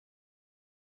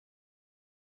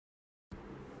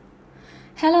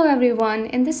Hello everyone,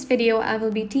 in this video I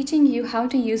will be teaching you how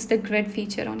to use the grid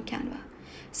feature on Canva.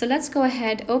 So let's go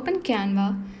ahead, open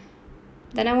Canva.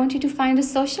 Then I want you to find the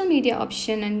social media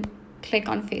option and click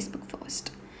on Facebook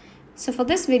first. So for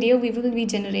this video, we will be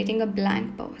generating a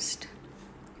blank post.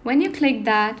 When you click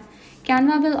that,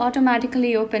 Canva will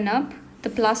automatically open up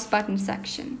the plus button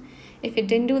section. If it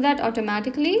didn't do that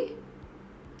automatically,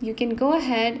 you can go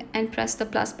ahead and press the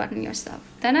plus button yourself.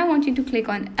 Then I want you to click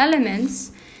on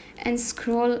Elements and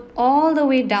scroll all the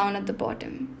way down at the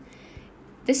bottom.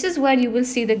 This is where you will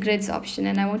see the grids option,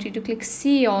 and I want you to click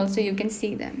See All so you can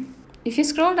see them. If you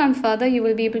scroll down further, you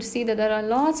will be able to see that there are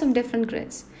lots of different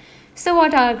grids. So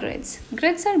what are grids?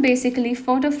 Grids are basically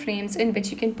photo frames in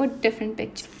which you can put different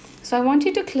pictures. So I want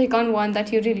you to click on one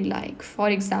that you really like.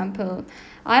 For example,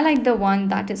 I like the one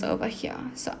that is over here.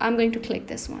 So I'm going to click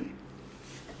this one.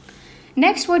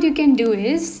 Next, what you can do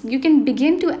is you can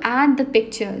begin to add the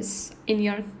pictures in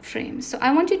your frame. So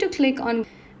I want you to click on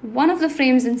one of the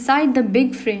frames inside the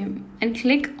big frame and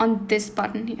click on this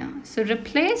button here. So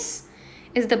Replace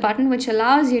is the button which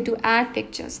allows you to add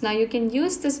pictures. Now you can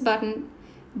use this button,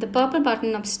 the purple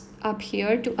button up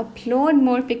here, to upload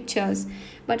more pictures,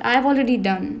 but I've already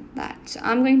done that. So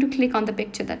I'm going to click on the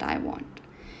picture that I want.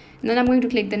 And then I'm going to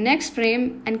click the next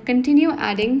frame and continue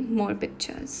adding more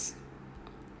pictures.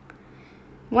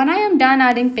 When I am done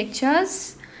adding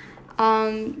pictures,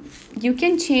 you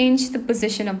can change the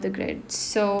position of the grid.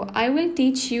 So I will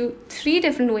teach you 3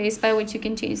 different ways by which you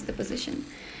can change the position.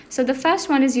 So the first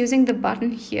one is using the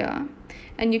button here,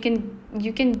 and you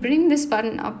can bring this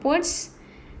button upwards,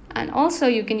 and also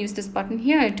you can use this button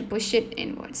here to push it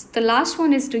inwards. The last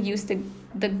one is to use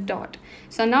the dot.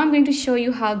 So now I'm going to show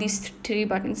you how these 3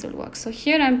 buttons will work. So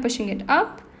here I'm pushing it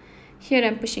up, here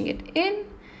I'm pushing it in,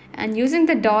 and using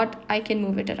the dot, I can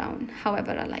move it around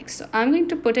however I like. So I'm going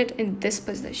to put it in this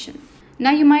position.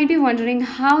 Now you might be wondering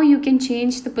how you can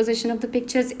change the position of the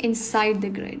pictures inside the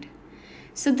grid.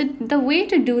 So the way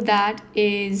to do that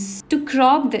is to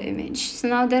crop the image. So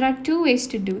now there are 2 ways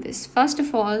to do this. First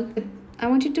of all, I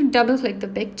want you to double click the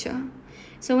picture.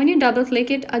 So when you double click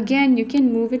it, again, you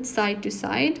can move it side to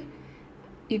side.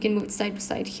 You can move it side to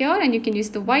side here, and you can use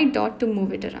the white dot to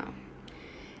move it around.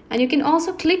 And you can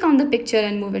also click on the picture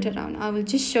and move it around. I will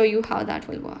just show you how that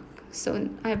will work. So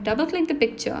I have double clicked the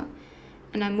picture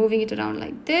and I'm moving it around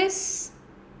like this.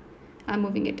 I'm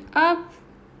moving it up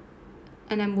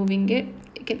and I'm moving it.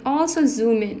 You can also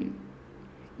zoom in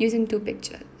using 2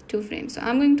 frames. So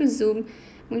I'm going to zoom.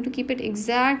 I'm going to keep it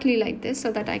exactly like this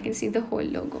so that I can see the whole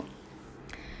logo.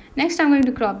 Next, I'm going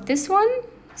to crop this one.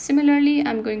 Similarly,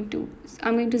 I'm going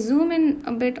to zoom in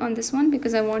a bit on this one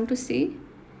because I want to see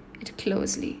it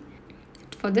closely.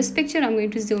 For this picture, I'm going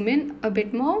to zoom in a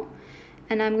bit more,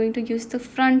 and I'm going to use the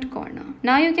front corner.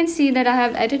 Now you can see that I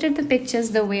have edited the pictures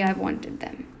the way I wanted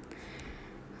them.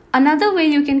 Another way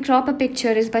you can crop a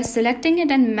picture is by selecting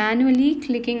it and manually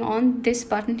clicking on this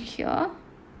button here,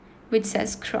 which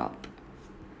says crop.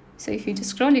 So if you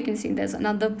just scroll, you can see there's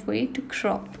another way to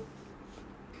crop.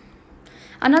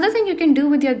 Another thing you can do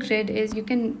with your grid is you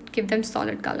can give them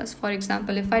solid colors. For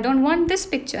example, if I don't want this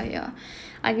picture here,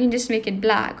 I can just make it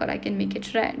black, or I can make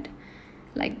it red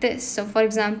like this. So for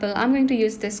example, I'm going to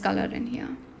use this color in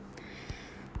here.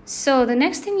 So the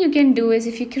next thing you can do is,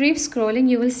 if you keep scrolling,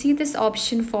 you will see this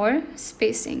option for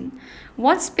spacing.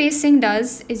 What spacing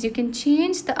does is you can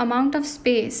change the amount of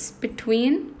space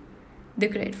between the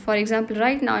grid. For example,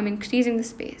 right now I'm increasing the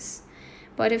space,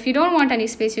 but if you don't want any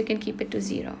space, you can keep it to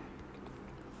 0.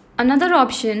 Another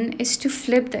option is to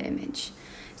flip the image.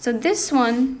 So this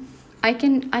one, I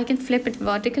can flip it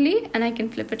vertically and I can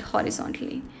flip it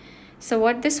horizontally. So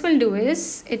what this will do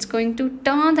is it's going to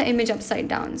turn the image upside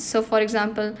down. So for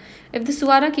example, if the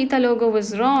Suara Kita logo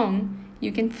was wrong,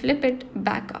 you can flip it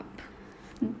back up.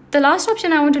 The last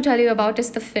option I want to tell you about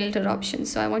is the filter option.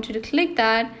 So I want you to click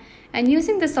that, and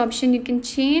using this option, you can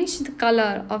change the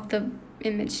color of the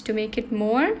image to make it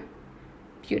more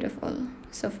beautiful.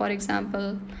 So for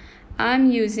example,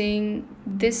 I'm using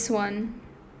this one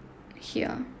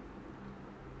here.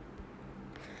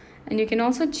 And you can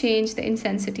also change the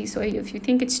intensity. So if you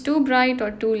think it's too bright or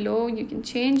too low, you can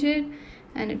change it,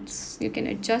 and you can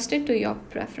adjust it to your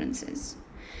preferences.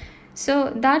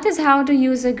 So that is how to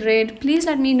use a grid. Please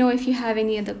let me know if you have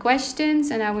any other questions,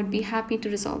 and I would be happy to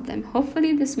resolve them.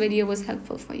 Hopefully this video was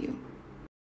helpful for you.